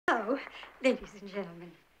Now, ladies and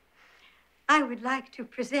gentlemen, I would like to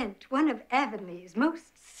present one of Avonlea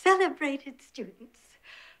most celebrated students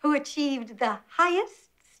who achieved the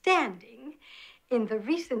highest standing in the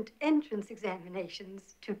recent entrance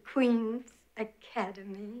examinations to Queen's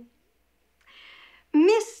Academy.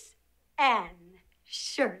 Miss Anne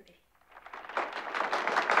Shirley.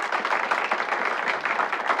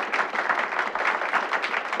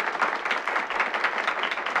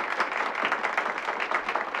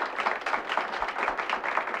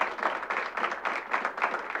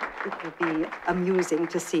 It will be amusing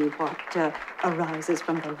to see what arises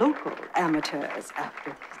from the local amateurs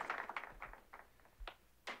after this.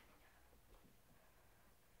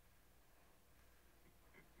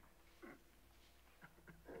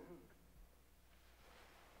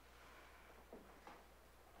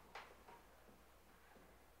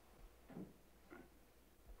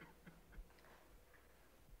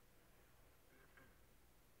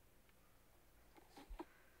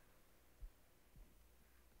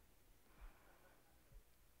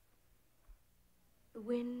 The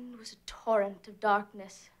wind was a torrent of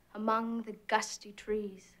darkness among the gusty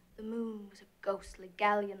trees. The moon was a ghostly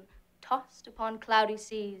galleon tossed upon cloudy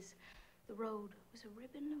seas. The road was a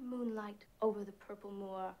ribbon of moonlight over the purple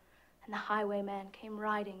moor, and the highwayman came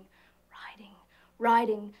riding, riding,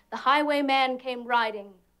 riding. The highwayman came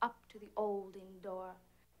riding up to the old inn door.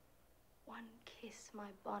 One kiss, my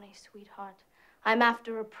bonny sweetheart. I'm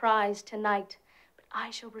after a prize tonight, but I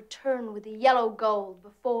shall return with the yellow gold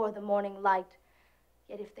before the morning light.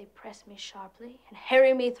 Yet if they press me sharply and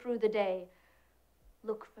harry me through the day,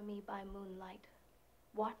 look for me by moonlight,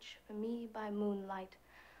 watch for me by moonlight.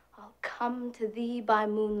 I'll come to thee by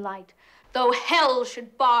moonlight, though hell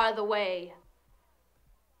should bar the way.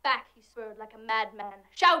 Back he spurred like a madman,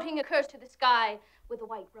 shouting a curse to the sky, with the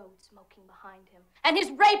white road smoking behind him, and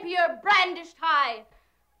his rapier brandished high.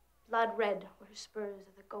 Blood red were his spurs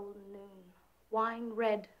of the golden noon. Wine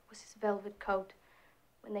red was his velvet coat.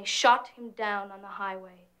 When they shot him down on the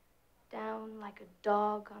highway, down like a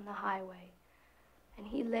dog on the highway. And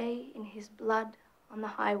he lay in his blood on the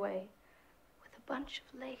highway with a bunch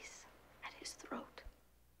of lace at his throat.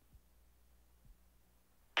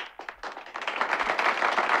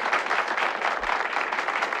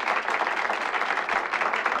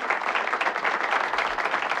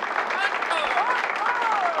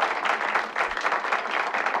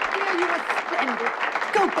 Dear, you were splendid.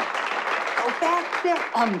 Go back. Go back.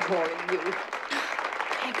 They're encoring you.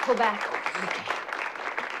 Can't go back. Okay.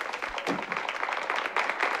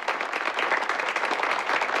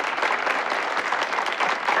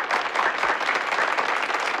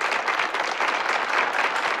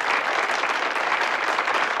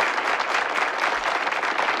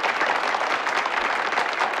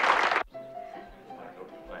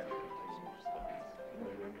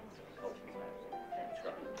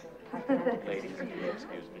 Ladies,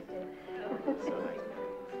 excuse me.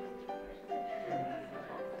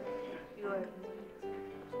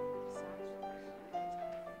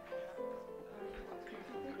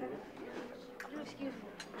 Excuse me.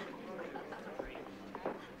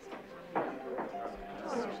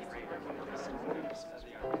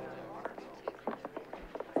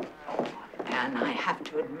 And I have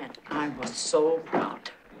to admit, I was so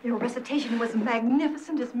proud. Your recitation was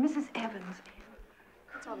magnificent as Mrs. Evans.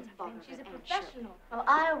 She's a professional. Well,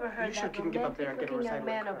 I overheard sure that you can get up there and get a romantic-looking young recital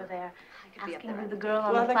man occur? over there asking who the girl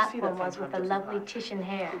on Well, the I'd like to see platform that was with the sometime, lovely just Titian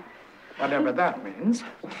hair. Whatever that means.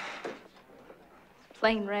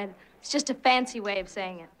 Plain red. It's just a fancy way of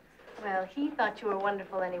saying it. Well, he thought you were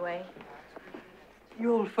wonderful anyway.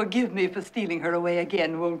 You'll forgive me for stealing her away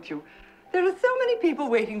again, won't you? There are so many people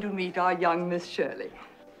waiting to meet our young Miss Shirley.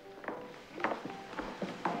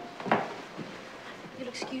 You'll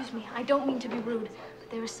excuse me. I don't mean to be rude, but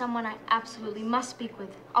there is someone I absolutely must speak with.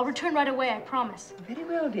 I'll return right away, I promise. Very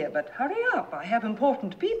well, dear, but hurry up. I have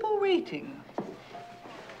important people waiting.